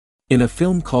In a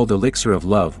film called Elixir of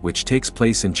Love, which takes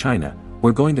place in China,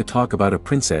 we're going to talk about a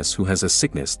princess who has a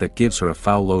sickness that gives her a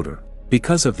foul odor.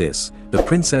 Because of this, the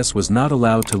princess was not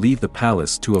allowed to leave the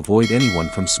palace to avoid anyone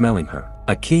from smelling her.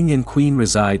 A king and queen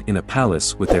reside in a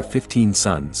palace with their 15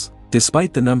 sons.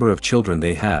 Despite the number of children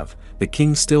they have, the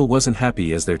king still wasn't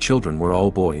happy as their children were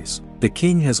all boys. The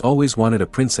king has always wanted a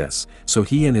princess, so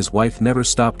he and his wife never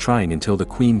stopped trying until the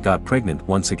queen got pregnant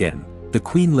once again. The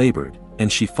queen labored,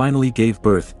 and she finally gave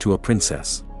birth to a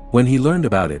princess. When he learned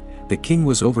about it, the king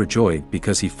was overjoyed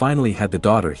because he finally had the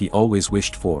daughter he always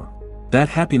wished for. That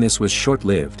happiness was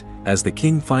short-lived, as the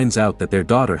king finds out that their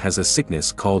daughter has a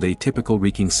sickness called atypical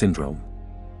reeking syndrome.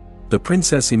 The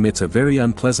princess emits a very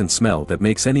unpleasant smell that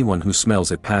makes anyone who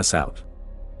smells it pass out.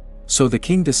 So the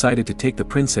king decided to take the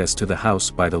princess to the house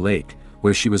by the lake,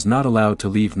 where she was not allowed to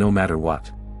leave no matter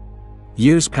what.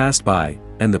 Years passed by,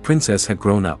 and the princess had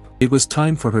grown up. It was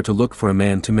time for her to look for a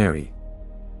man to marry.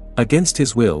 Against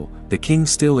his will, the king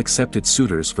still accepted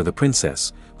suitors for the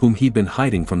princess, whom he'd been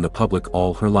hiding from the public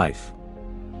all her life.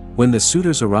 When the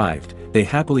suitors arrived, they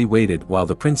happily waited while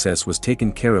the princess was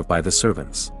taken care of by the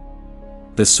servants.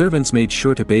 The servants made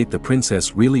sure to bathe the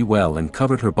princess really well and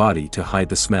covered her body to hide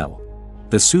the smell.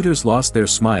 The suitors lost their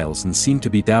smiles and seemed to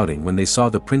be doubting when they saw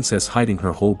the princess hiding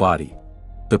her whole body.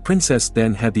 The princess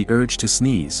then had the urge to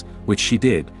sneeze, which she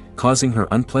did, causing her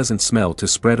unpleasant smell to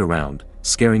spread around,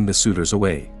 scaring the suitors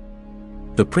away.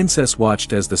 The princess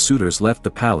watched as the suitors left the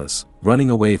palace, running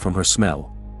away from her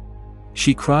smell.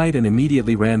 She cried and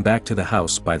immediately ran back to the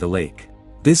house by the lake.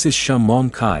 This is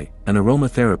Mong Kai, an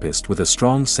aromatherapist with a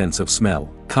strong sense of smell.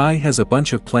 Kai has a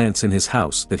bunch of plants in his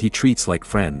house that he treats like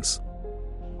friends.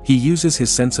 He uses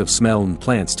his sense of smell and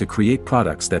plants to create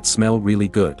products that smell really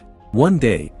good. One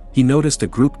day, he noticed a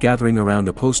group gathering around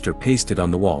a poster pasted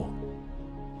on the wall.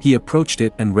 He approached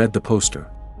it and read the poster.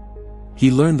 He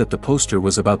learned that the poster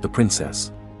was about the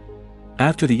princess.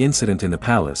 After the incident in the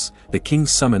palace, the king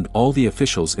summoned all the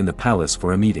officials in the palace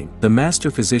for a meeting. The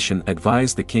master physician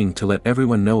advised the king to let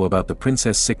everyone know about the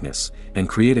princess' sickness, and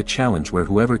create a challenge where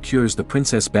whoever cures the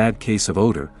princess' bad case of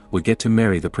odor would get to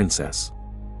marry the princess.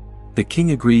 The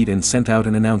king agreed and sent out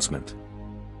an announcement.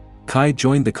 Kai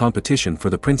joined the competition for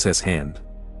the princess' hand.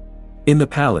 In the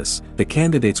palace, the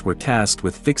candidates were tasked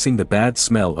with fixing the bad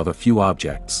smell of a few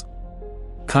objects.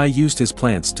 Kai used his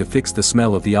plants to fix the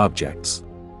smell of the objects.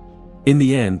 In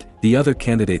the end, the other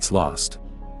candidates lost.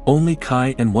 Only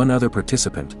Kai and one other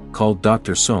participant, called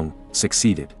Dr. Sung,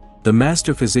 succeeded. The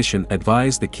master physician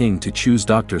advised the king to choose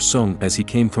Dr. Sung as he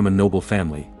came from a noble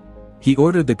family. He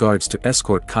ordered the guards to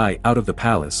escort Kai out of the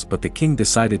palace, but the king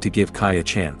decided to give Kai a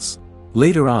chance.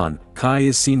 Later on, Kai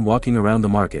is seen walking around the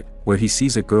market, where he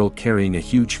sees a girl carrying a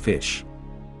huge fish.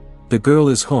 The girl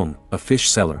is Hung, a fish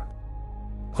seller.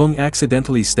 Hung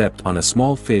accidentally stepped on a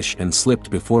small fish and slipped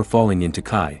before falling into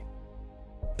Kai.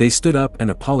 They stood up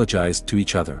and apologized to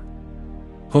each other.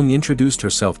 Hung introduced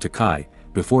herself to Kai,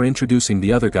 before introducing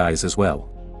the other guys as well.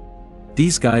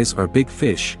 These guys are Big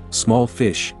Fish, Small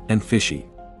Fish, and Fishy.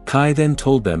 Kai then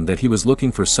told them that he was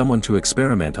looking for someone to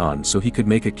experiment on so he could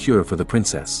make a cure for the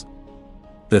princess.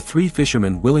 The three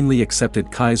fishermen willingly accepted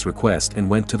Kai's request and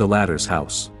went to the latter's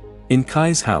house. In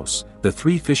Kai's house, the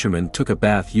three fishermen took a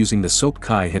bath using the soap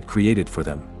Kai had created for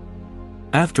them.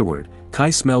 Afterward, Kai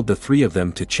smelled the three of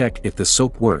them to check if the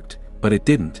soap worked, but it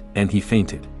didn't, and he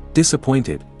fainted.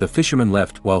 Disappointed, the fisherman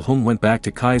left while Hung went back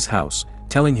to Kai's house,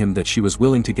 telling him that she was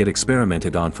willing to get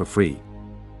experimented on for free.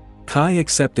 Kai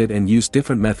accepted and used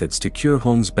different methods to cure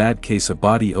Hung's bad case of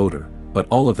body odor, but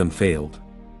all of them failed.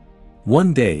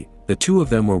 One day, the two of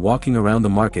them were walking around the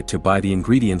market to buy the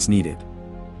ingredients needed.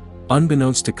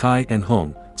 Unbeknownst to Kai and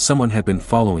Hung, someone had been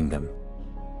following them.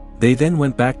 They then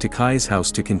went back to Kai's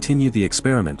house to continue the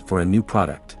experiment for a new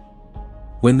product.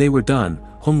 When they were done,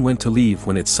 Hung went to leave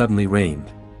when it suddenly rained.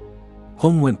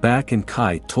 Hung went back and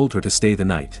Kai told her to stay the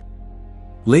night.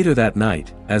 Later that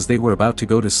night, as they were about to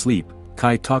go to sleep,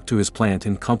 Kai talked to his plant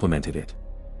and complimented it.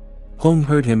 Hung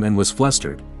heard him and was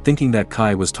flustered, thinking that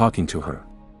Kai was talking to her.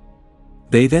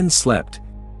 They then slept,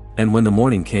 and when the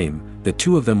morning came, the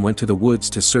two of them went to the woods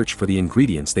to search for the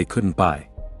ingredients they couldn't buy.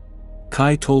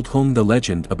 Kai told Hung the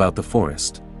legend about the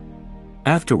forest.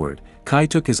 Afterward, Kai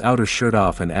took his outer shirt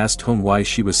off and asked Hung why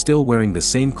she was still wearing the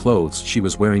same clothes she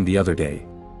was wearing the other day.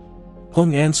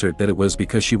 Hung answered that it was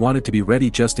because she wanted to be ready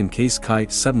just in case Kai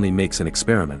suddenly makes an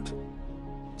experiment.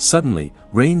 Suddenly,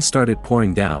 rain started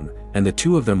pouring down, and the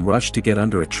two of them rushed to get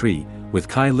under a tree, with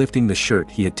Kai lifting the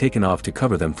shirt he had taken off to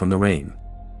cover them from the rain.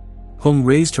 Hung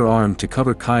raised her arm to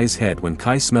cover Kai's head when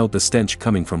Kai smelled the stench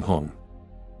coming from Hung.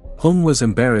 Hung was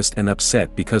embarrassed and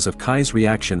upset because of Kai's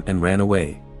reaction and ran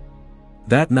away.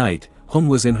 That night, Hung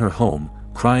was in her home,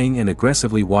 crying and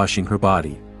aggressively washing her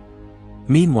body.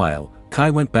 Meanwhile, Kai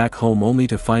went back home only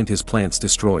to find his plants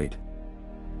destroyed.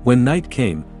 When night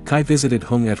came, Kai visited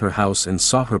Hong at her house and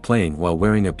saw her playing while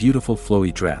wearing a beautiful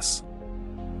flowy dress.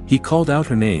 He called out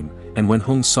her name, and when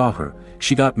Hong saw her,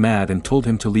 she got mad and told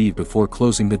him to leave before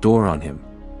closing the door on him.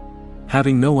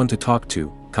 Having no one to talk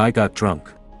to, Kai got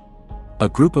drunk. A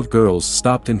group of girls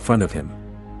stopped in front of him.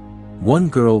 One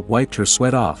girl wiped her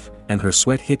sweat off, and her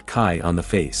sweat hit Kai on the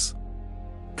face.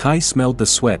 Kai smelled the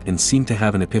sweat and seemed to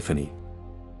have an epiphany.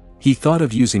 He thought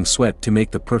of using sweat to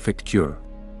make the perfect cure.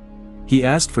 He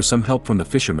asked for some help from the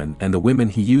fishermen and the women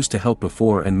he used to help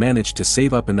before and managed to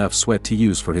save up enough sweat to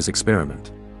use for his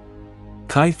experiment.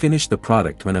 Kai finished the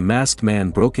product when a masked man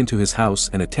broke into his house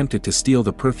and attempted to steal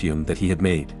the perfume that he had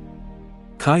made.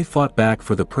 Kai fought back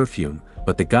for the perfume,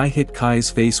 but the guy hit Kai's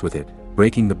face with it,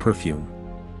 breaking the perfume.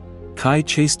 Kai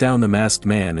chased down the masked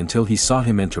man until he saw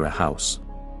him enter a house.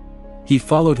 He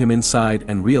followed him inside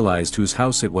and realized whose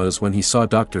house it was when he saw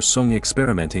Dr. Sung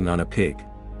experimenting on a pig.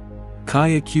 Kai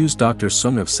accused Dr.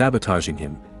 Sung of sabotaging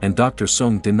him, and Dr.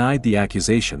 Sung denied the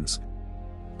accusations.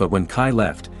 But when Kai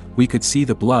left, we could see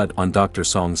the blood on Dr.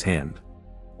 Sung's hand.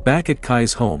 Back at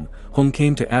Kai's home, Hong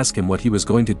came to ask him what he was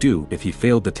going to do if he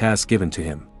failed the task given to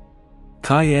him.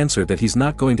 Kai answered that he's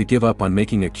not going to give up on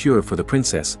making a cure for the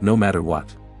princess no matter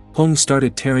what. Hong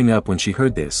started tearing up when she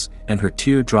heard this, and her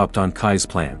tear dropped on Kai's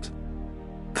plant.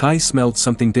 Kai smelled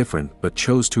something different but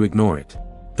chose to ignore it.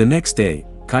 The next day,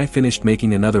 Kai finished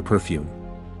making another perfume.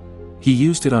 He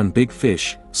used it on big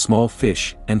fish, small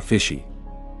fish, and fishy.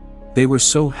 They were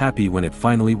so happy when it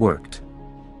finally worked.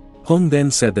 Hong then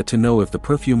said that to know if the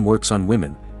perfume works on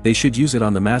women, they should use it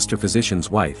on the master physician's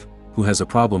wife, who has a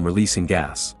problem releasing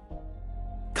gas.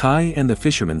 Kai and the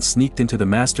fisherman sneaked into the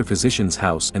master physician's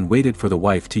house and waited for the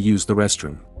wife to use the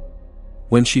restroom.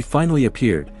 When she finally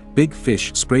appeared, Big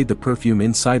Fish sprayed the perfume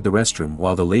inside the restroom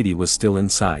while the lady was still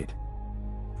inside.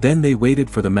 Then they waited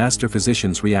for the master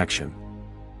physician's reaction.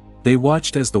 They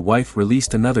watched as the wife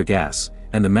released another gas,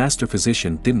 and the master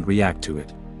physician didn't react to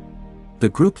it. The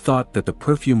group thought that the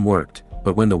perfume worked,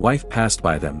 but when the wife passed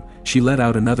by them, she let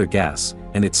out another gas,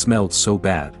 and it smelled so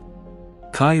bad.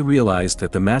 Kai realized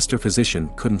that the master physician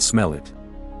couldn't smell it.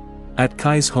 At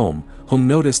Kai's home, Hong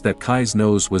noticed that Kai's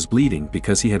nose was bleeding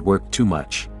because he had worked too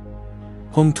much.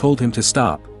 Hong told him to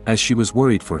stop, as she was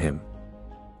worried for him.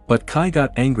 But Kai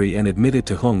got angry and admitted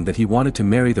to Hong that he wanted to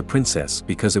marry the princess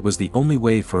because it was the only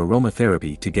way for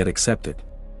aromatherapy to get accepted.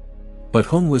 But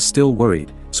Hong was still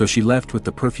worried, so she left with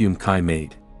the perfume Kai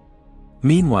made.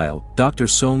 Meanwhile, Dr.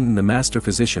 Song and the master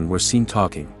physician were seen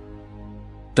talking.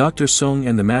 Dr. Song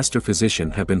and the master physician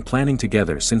have been planning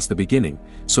together since the beginning,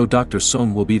 so Dr.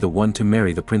 Song will be the one to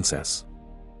marry the princess.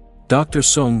 Dr.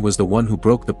 Song was the one who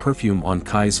broke the perfume on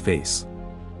Kai's face.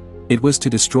 It was to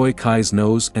destroy Kai's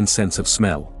nose and sense of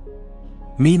smell.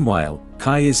 Meanwhile,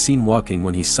 Kai is seen walking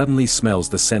when he suddenly smells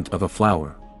the scent of a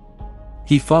flower.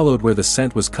 He followed where the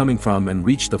scent was coming from and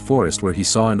reached the forest where he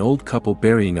saw an old couple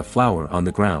burying a flower on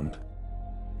the ground.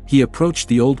 He approached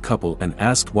the old couple and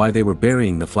asked why they were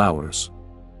burying the flowers.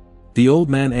 The old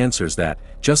man answers that,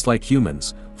 just like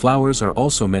humans, flowers are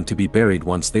also meant to be buried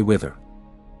once they wither.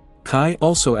 Kai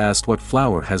also asked what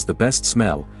flower has the best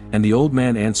smell, and the old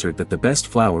man answered that the best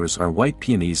flowers are white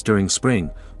peonies during spring,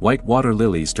 white water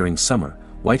lilies during summer,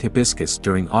 white hibiscus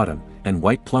during autumn, and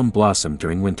white plum blossom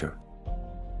during winter.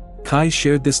 Kai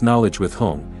shared this knowledge with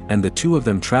Hong, and the two of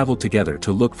them traveled together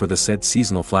to look for the said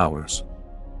seasonal flowers.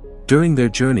 During their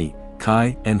journey,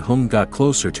 Kai and Hong got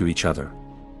closer to each other.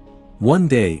 One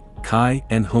day, Kai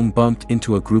and Hong bumped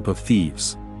into a group of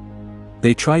thieves.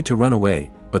 They tried to run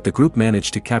away, but the group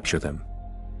managed to capture them.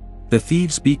 The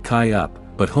thieves beat Kai up,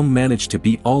 but Hong managed to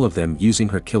beat all of them using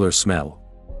her killer smell.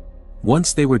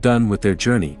 Once they were done with their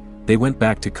journey, they went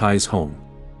back to Kai's home.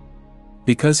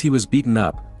 Because he was beaten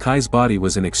up, Kai's body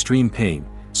was in extreme pain,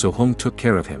 so Hong took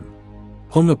care of him.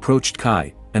 Hong approached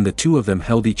Kai, and the two of them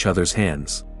held each other's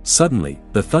hands. Suddenly,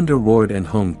 the thunder roared and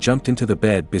Hong jumped into the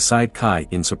bed beside Kai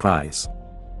in surprise.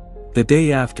 The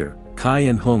day after, Kai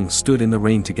and Hong stood in the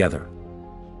rain together.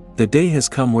 The day has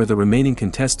come where the remaining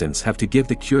contestants have to give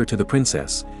the cure to the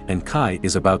princess, and Kai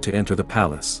is about to enter the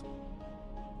palace.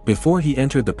 Before he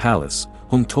entered the palace,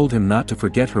 Hong told him not to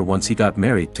forget her once he got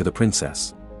married to the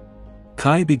princess.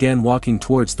 Kai began walking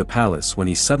towards the palace when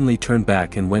he suddenly turned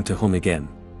back and went to Hong again.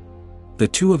 The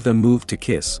two of them moved to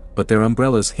kiss, but their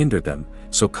umbrellas hindered them,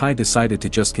 so Kai decided to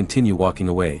just continue walking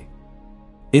away.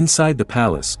 Inside the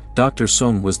palace, Dr.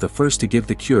 Song was the first to give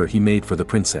the cure he made for the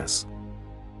princess.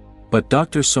 But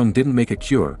Dr. Song didn't make a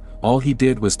cure, all he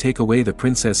did was take away the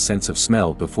princess' sense of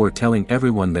smell before telling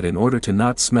everyone that in order to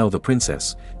not smell the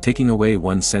princess, taking away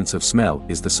one's sense of smell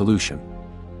is the solution.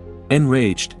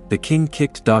 Enraged, the king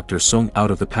kicked Dr. Sung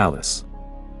out of the palace.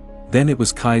 Then it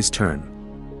was Kai's turn.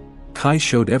 Kai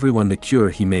showed everyone the cure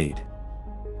he made.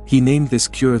 He named this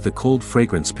cure the cold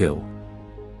fragrance pill.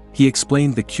 He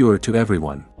explained the cure to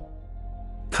everyone.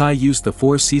 Kai used the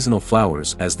 4 seasonal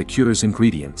flowers as the cure's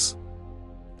ingredients.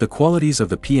 The qualities of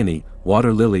the peony,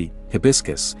 water lily,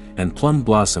 hibiscus, and plum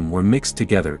blossom were mixed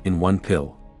together in one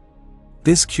pill.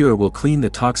 This cure will clean the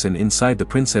toxin inside the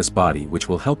princess body, which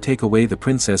will help take away the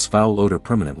princess' foul odor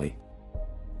permanently.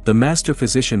 The master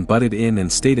physician butted in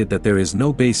and stated that there is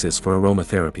no basis for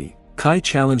aromatherapy. Kai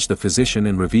challenged the physician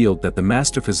and revealed that the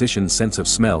master physician's sense of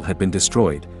smell had been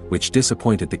destroyed, which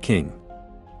disappointed the king.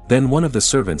 Then one of the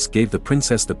servants gave the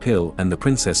princess the pill and the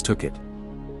princess took it.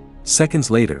 Seconds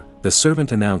later, the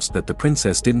servant announced that the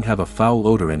princess didn't have a foul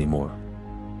odor anymore.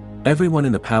 Everyone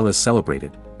in the palace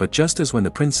celebrated, but just as when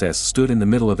the princess stood in the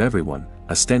middle of everyone,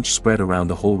 a stench spread around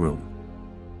the whole room.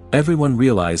 Everyone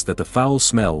realized that the foul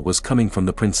smell was coming from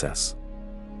the princess.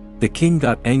 The king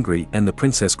got angry and the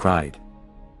princess cried.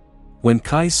 When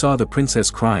Kai saw the princess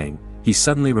crying, he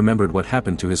suddenly remembered what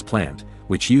happened to his plant,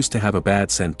 which used to have a bad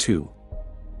scent too.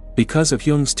 Because of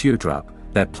Hyung's teardrop,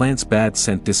 that plant's bad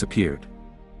scent disappeared.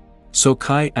 So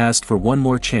Kai asked for one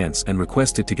more chance and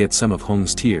requested to get some of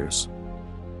Hyung's tears.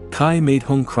 Kai made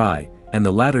Hyung cry, and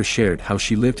the latter shared how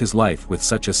she lived his life with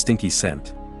such a stinky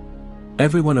scent.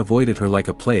 Everyone avoided her like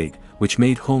a plague, which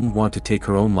made Hyung want to take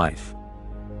her own life.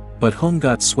 But Hyung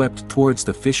got swept towards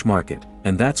the fish market,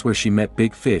 and that's where she met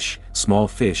big fish, small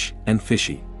fish, and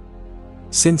fishy.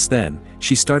 Since then,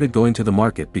 she started going to the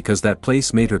market because that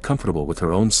place made her comfortable with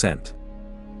her own scent.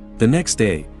 The next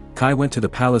day, Kai went to the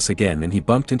palace again and he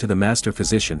bumped into the master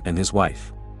physician and his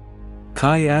wife.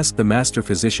 Kai asked the master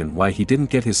physician why he didn't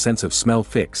get his sense of smell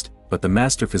fixed, but the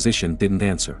master physician didn't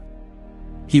answer.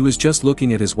 He was just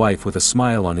looking at his wife with a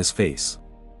smile on his face.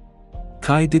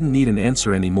 Kai didn't need an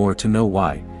answer anymore to know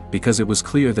why, because it was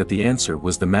clear that the answer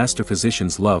was the master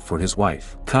physician's love for his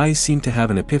wife. Kai seemed to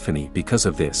have an epiphany because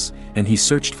of this, and he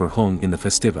searched for Hyung in the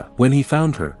festiva. When he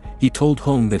found her, he told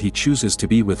Hyung that he chooses to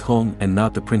be with Hyung and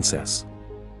not the princess.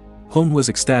 Hyung was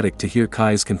ecstatic to hear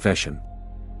Kai's confession.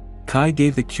 Kai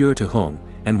gave the cure to Hyung,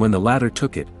 and when the latter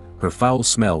took it, her foul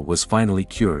smell was finally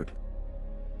cured.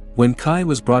 When Kai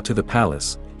was brought to the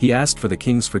palace, he asked for the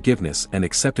king's forgiveness and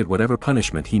accepted whatever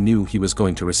punishment he knew he was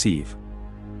going to receive.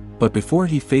 But before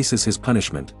he faces his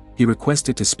punishment, he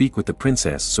requested to speak with the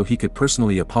princess so he could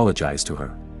personally apologize to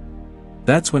her.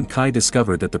 That's when Kai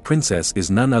discovered that the princess is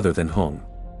none other than Hyung.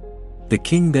 The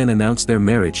king then announced their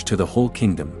marriage to the whole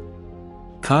kingdom.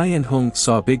 Kai and Hyung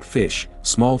saw big fish,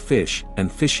 small fish,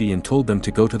 and fishy and told them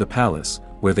to go to the palace,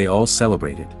 where they all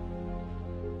celebrated.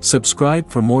 Subscribe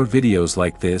for more videos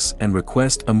like this and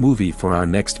request a movie for our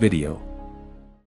next video.